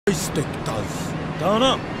Stick does. Don't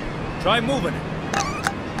know. Try moving it.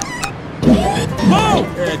 Whoa!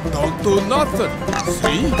 It don't do nothing.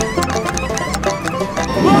 See?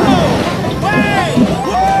 Whoa! Wait!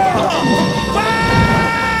 Whoa!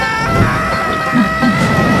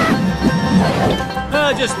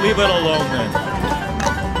 Just leave it alone then.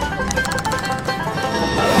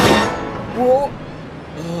 Whoa!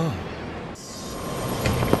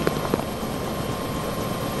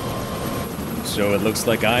 So it looks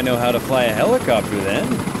like I know how to fly a helicopter then.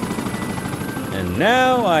 And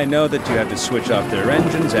now I know that you have to switch off their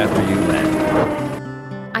engines after you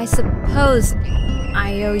land. I suppose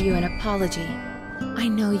I owe you an apology. I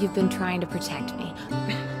know you've been trying to protect me.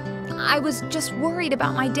 I was just worried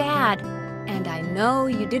about my dad. And I know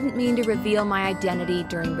you didn't mean to reveal my identity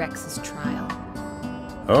during Rex's trial.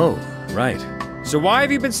 Oh, right. So why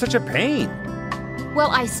have you been such a pain? Well,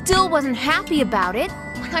 I still wasn't happy about it.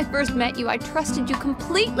 When I first met you, I trusted you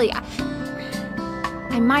completely.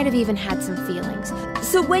 I might have even had some feelings.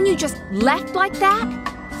 So when you just left like that...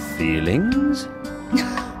 Feelings?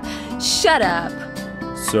 Shut up.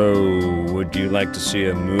 So, would you like to see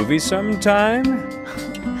a movie sometime?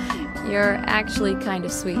 You're actually kind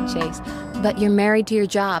of sweet, Chase. But you're married to your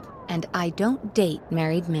job, and I don't date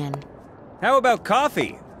married men. How about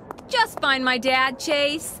coffee? Just find my dad,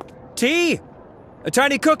 Chase. Tea? A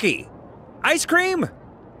tiny cookie? Ice cream?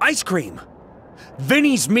 Ice cream.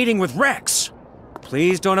 Vinny's meeting with Rex.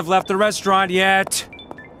 Please don't have left the restaurant yet.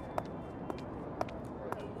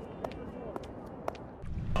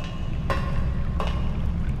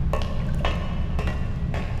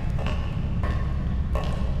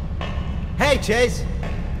 Hey, Chase.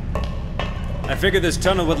 I figured this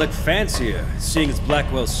tunnel would look fancier, seeing as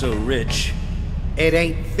Blackwell's so rich. It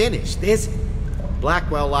ain't finished, is it?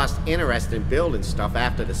 Blackwell lost interest in building stuff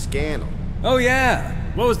after the scandal. Oh yeah?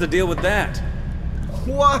 What was the deal with that?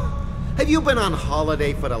 What? Have you been on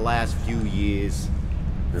holiday for the last few years?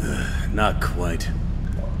 Not quite.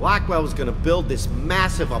 Blackwell was gonna build this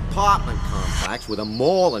massive apartment complex with a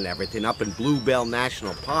mall and everything up in Bluebell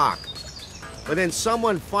National Park. But then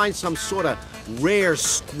someone finds some sort of rare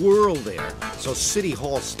squirrel there, so City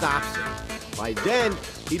Hall stops it. By then,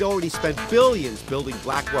 he'd already spent billions building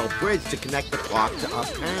Blackwell Bridge to connect the park to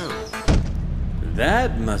uptown.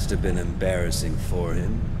 That must have been embarrassing for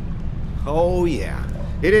him. Oh yeah,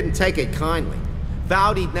 he didn't take it kindly.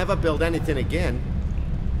 Vowed he'd never build anything again.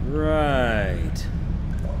 Right.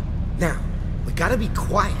 Now, we gotta be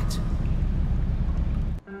quiet.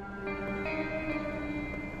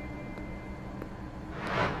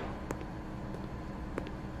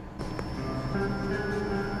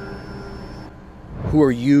 Who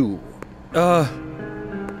are you?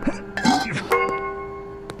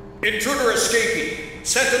 Intruder escaping.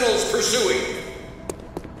 Sentinels pursuing.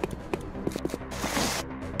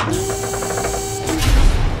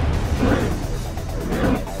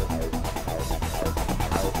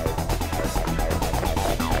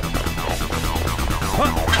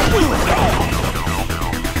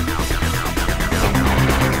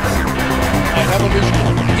 I have a vision.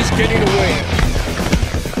 He's getting away.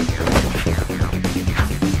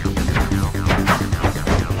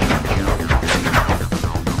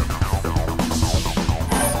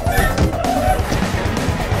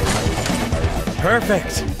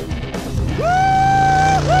 Perfect. Here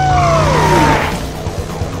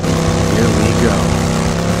we go.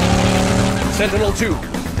 Sentinel 2,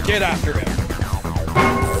 get after him.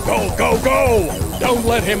 Go, go, go! Don't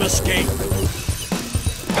let him escape.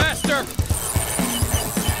 Faster!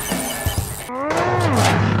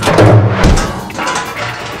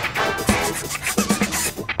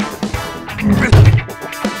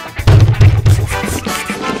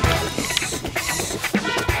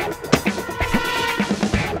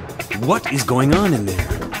 What is going on in there?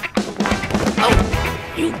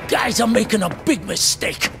 Oh, you guys are making a big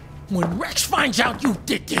mistake. When Rex finds out you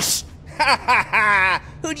did this... Ha ha ha!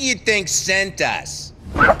 Who do you think sent us?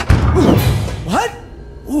 What?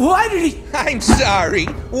 Why did he... I'm sorry.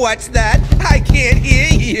 What's that? I can't hear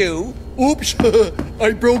you. Oops,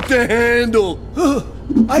 I broke the handle.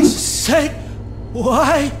 I said...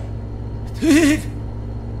 Why did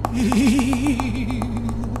he...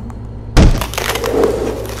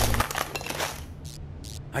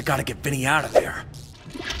 I gotta get Vinny out of there.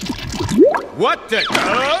 What the?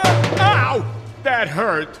 Ow! That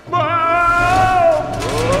hurt.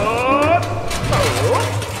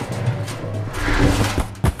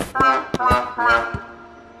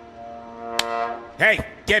 Hey,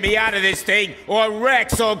 get me out of this thing, or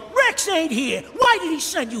Rex, or... Rex ain't here. Why did he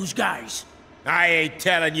send you guys? I ain't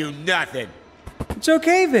telling you nothing. It's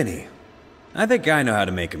okay, Vinny. I think I know how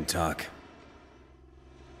to make him talk.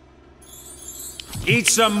 Eat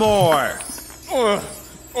some more.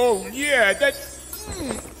 Oh yeah, that's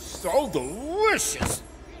so delicious.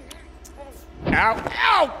 Ow,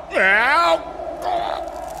 ow, ow!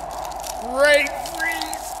 Great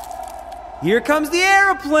freeze! Here comes the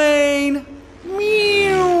airplane.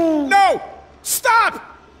 Meow. No!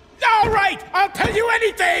 Stop! All right, I'll tell you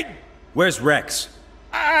anything! Where's Rex?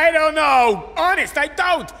 I don't know. Honest, I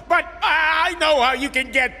don't. But I know how you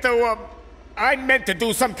can get to, I meant to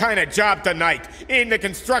do some kind of job tonight in the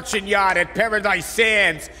construction yard at Paradise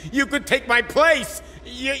Sands. You could take my place.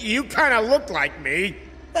 You kind of look like me.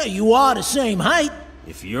 Hey, you are the same height.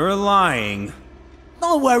 If you're lying...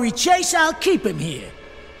 Don't worry, Chase, I'll keep him here.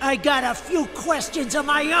 I got a few questions of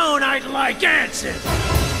my own I'd like answered.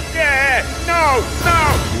 Yeah, no!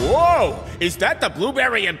 Whoa! Is that the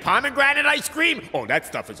blueberry and pomegranate ice cream? Oh, that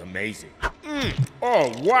stuff is amazing.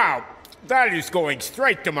 Oh, wow. That is going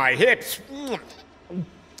straight to my hips.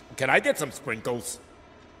 Can I get some sprinkles?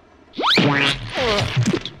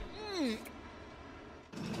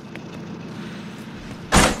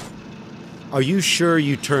 Are you sure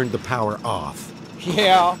you turned the power off?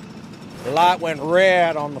 Yeah. The light went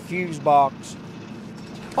red on the fuse box.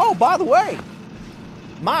 Oh, by the way,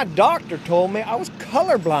 my doctor told me I was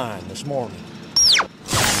colorblind this morning.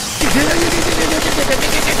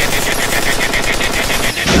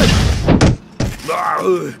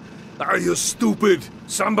 Are you stupid?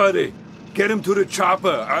 Somebody, get him to the chopper.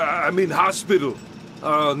 I mean hospital.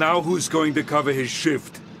 Now who's going to cover his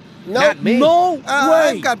shift? Not me. No way.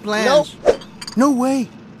 I've got plans. Nope. No way.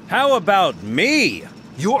 How about me?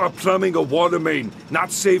 You are plumbing a water main,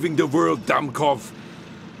 not saving the world, Dummkopf.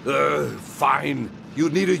 Fine. You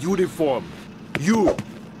need a uniform. You,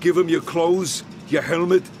 give him your clothes, your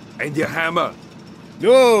helmet, and your hammer.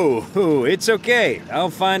 No, it's okay. I'll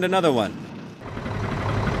find another one.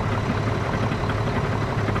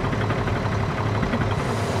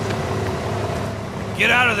 Get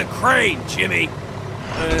out of the crane, Jimmy.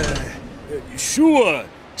 Sure.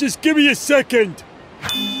 Just give me a second.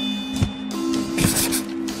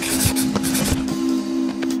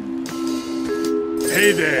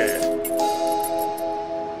 Hey there.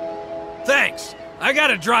 Thanks. I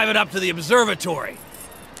gotta drive it up to the observatory.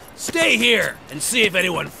 Stay here and see if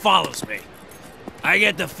anyone follows me. I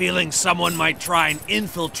get the feeling someone might try and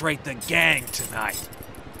infiltrate the gang tonight.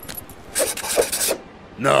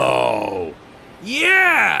 No.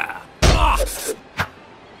 Yeah!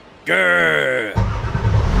 Grr.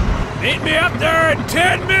 Meet me up there in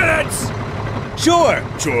 10 minutes! Sure.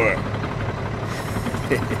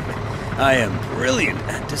 I am brilliant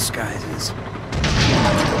at disguises.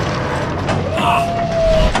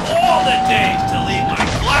 All the days to leave my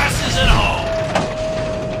glasses at home!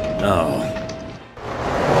 Oh.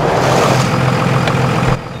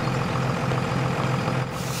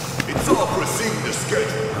 It's all proceeding to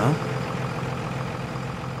schedule. Huh?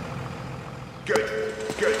 Good.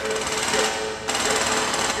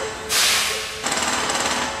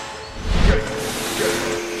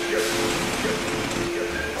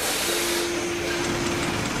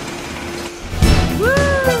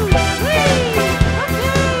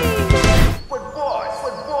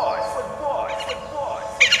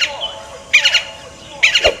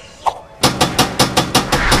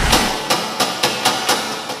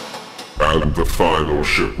 And the final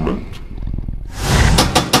shipment.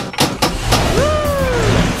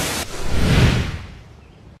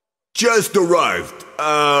 Just arrived.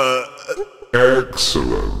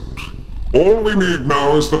 Excellent. All we need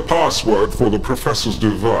now is the password for the professor's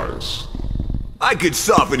device. I could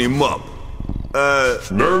soften him up.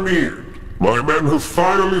 No need. My men have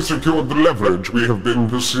finally secured the leverage we have been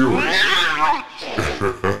pursuing.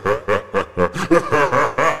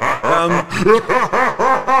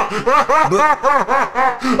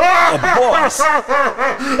 Boss.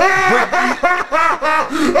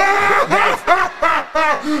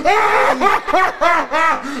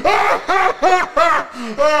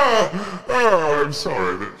 I'm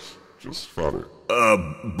sorry, that's just funny.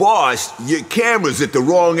 Boss, your camera's at the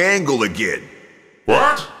wrong angle again.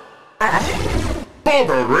 What?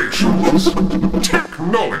 Botherations!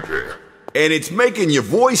 Technology! And it's making your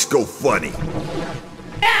voice go funny.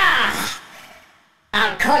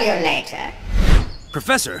 I'll call you later.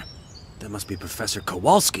 Professor? That must be Professor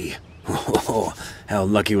Kowalski. Oh, how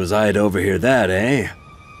lucky was I to overhear that, eh?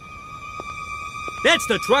 That's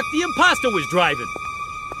the truck the imposter was driving.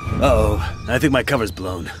 Uh-oh, I think my cover's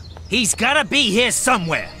blown. He's gotta be here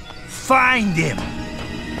somewhere. Find him.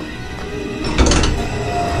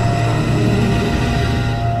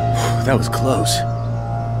 That was close.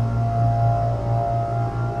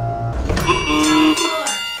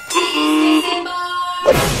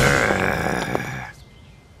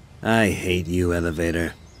 I hate you,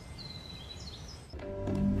 elevator.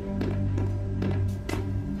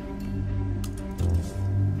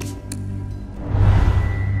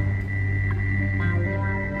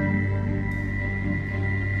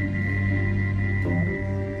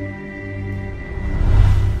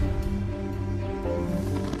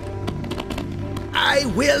 I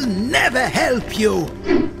will never help you!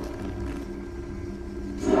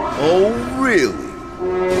 Oh, really?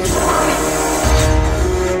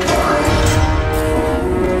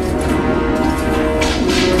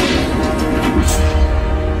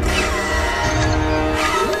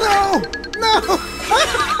 No! No!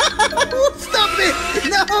 Stop it!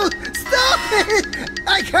 No! Stop it!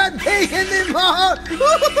 I can't take anymore!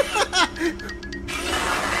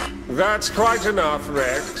 That's quite enough,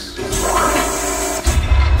 Rex.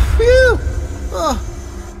 Phew! Oh.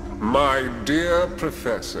 My dear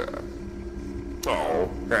Professor. Oh,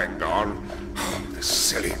 hang on. Oh, this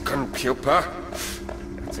silly computer.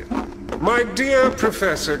 That's it. My dear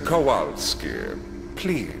Professor Kowalski,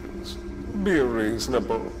 please, be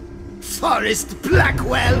reasonable. Forrest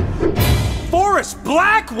Blackwell! Forrest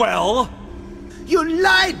Blackwell?! You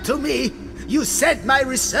lied to me! You said my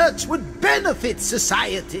research would benefit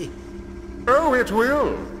society! Oh, it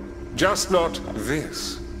will. Just not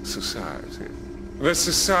this society. The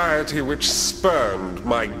society which spurned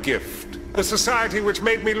my gift. The society which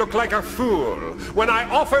made me look like a fool when I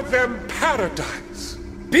offered them paradise.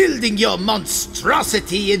 Building your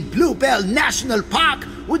monstrosity in Bluebell National Park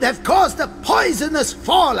would have caused a poisonous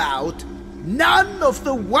fallout. None of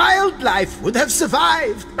the wildlife would have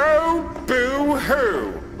survived. Oh,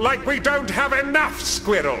 boo-hoo! Like we don't have enough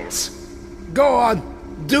squirrels. Go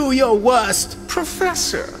on, do your worst.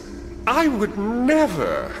 Professor, I would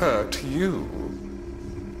never hurt you.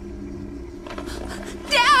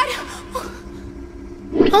 Dad!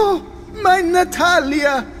 Oh, my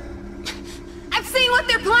Natalia! I've seen what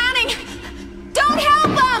they're planning! Don't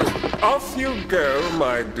help them! Off you go,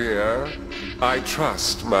 my dear. I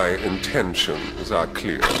trust my intentions are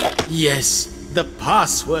clear. Yes, the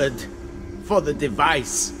password for the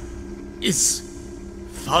device is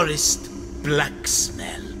Forest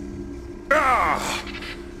Blacksmell. Ah!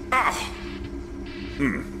 Ah!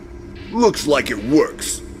 Looks like it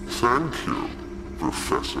works. Thank you,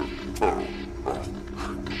 Professor.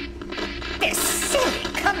 This silly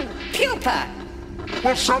computer!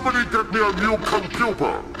 Will somebody get me a new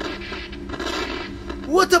computer?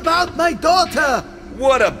 What about my daughter?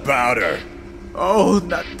 What about her? Oh,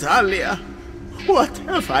 Natalia, what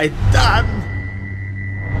have I done?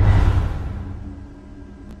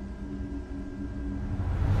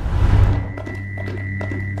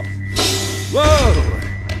 Whoa!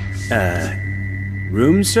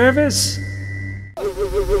 Room service?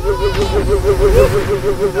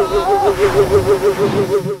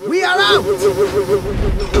 We are out!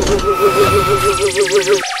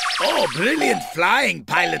 Oh, brilliant flying,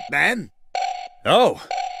 Pilot Man. Oh,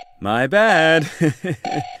 my bad.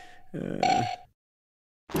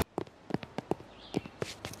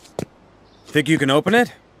 Think you can open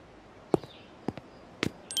it?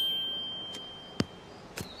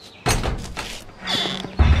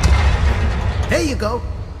 There you go.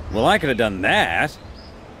 Well, I could have done that.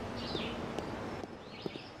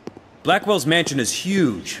 Blackwell's mansion is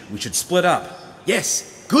huge. We should split up.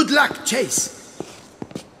 Yes, good luck, Chase.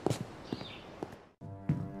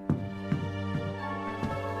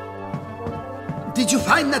 Did you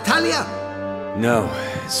find Natalia? No,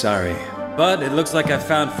 sorry. But it looks like I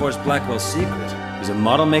found Forrest Blackwell's secret. He's a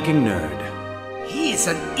model-making nerd. He is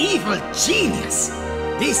an evil genius.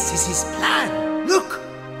 This is his plan. Look,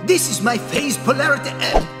 this is my phase polarity,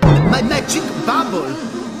 my magic bubble.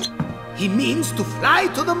 He means to fly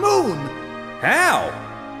to the moon. How?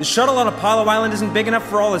 The shuttle on Apollo Island isn't big enough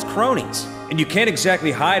for all his cronies. And you can't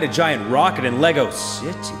exactly hide a giant rocket in Lego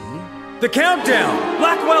City. The countdown!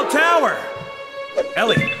 Blackwell Tower!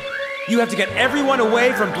 Ellie, you have to get everyone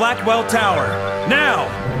away from Blackwell Tower. Now!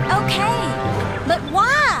 Okay, but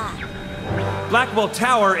why? Blackwell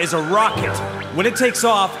Tower is a rocket. When it takes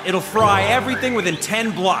off, it'll fry everything within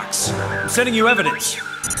 10 blocks. I'm sending you evidence.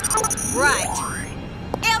 Right.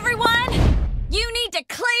 Everyone, you need to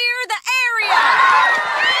clear the area!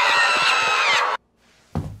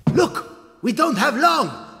 Look, we don't have long,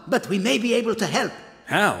 but we may be able to help.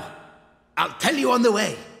 How? I'll tell you on the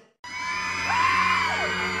way.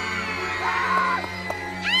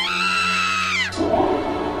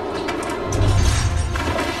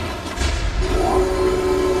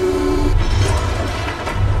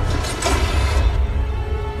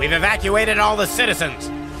 We've evacuated all the citizens.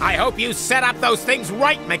 I hope you set up those things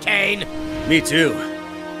right, McCain. Me too.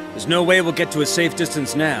 There's no way we'll get to a safe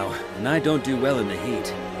distance now, and I don't do well in the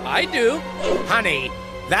heat. I do. Honey,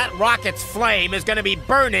 that rocket's flame is gonna be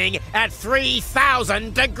burning at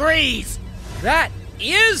 3,000 degrees! That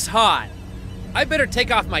is hot. I better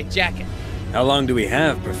take off my jacket. How long do we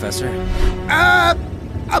have, Professor?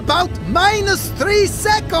 About -3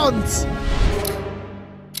 seconds!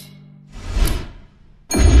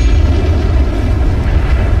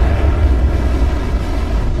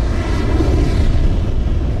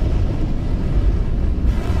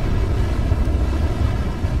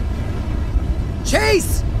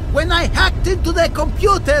 Chase! When I hacked into the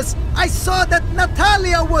computers, I saw that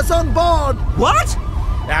Natalia was on board! What?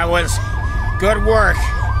 That was good work,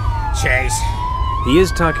 Chase. He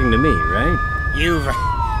is talking to me, right? You've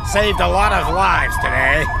saved a lot of lives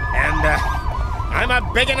today, and I'm a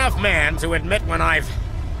big enough man to admit when I've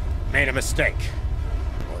made a mistake.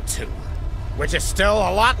 Or two. Which is still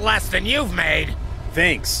a lot less than you've made.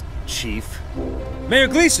 Thanks, Chief. Mayor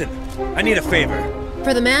Gleason, I need a favor.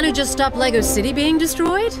 For the man who just stopped Lego City being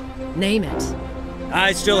destroyed? Name it.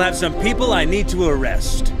 I still have some people I need to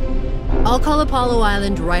arrest. I'll call Apollo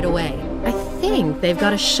Island right away. I think they've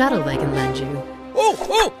got a shuttle they can lend you.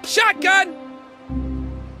 Oh, shotgun!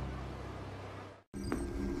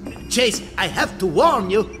 Chase, I have to warn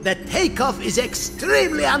you that takeoff is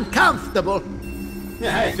extremely uncomfortable.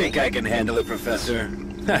 I think I can handle it, Professor.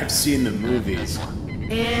 I've seen the movies.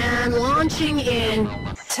 And launching in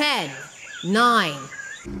 10, 9.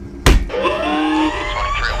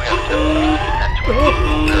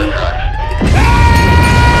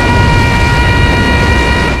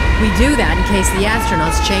 We do that in case the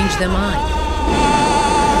astronauts change their mind.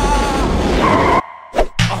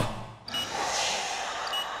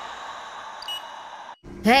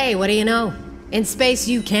 Hey, what do you know? In space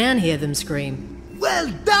you can hear them scream. Well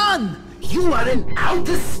done! You are in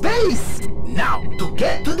outer space! Now, to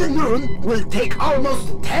get to the moon will take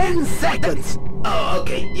almost 10 seconds. Oh,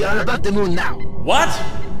 okay, you're above the moon now. What?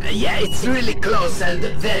 Yeah, it's really close and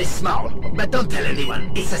very small. But don't tell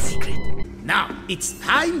anyone, it's a secret. Now, it's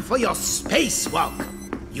time for your spacewalk.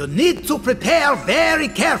 You need to prepare very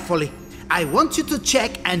carefully. I want you to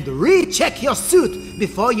check and recheck your suit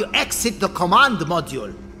before you exit the command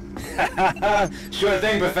module. Sure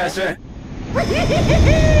thing, Professor.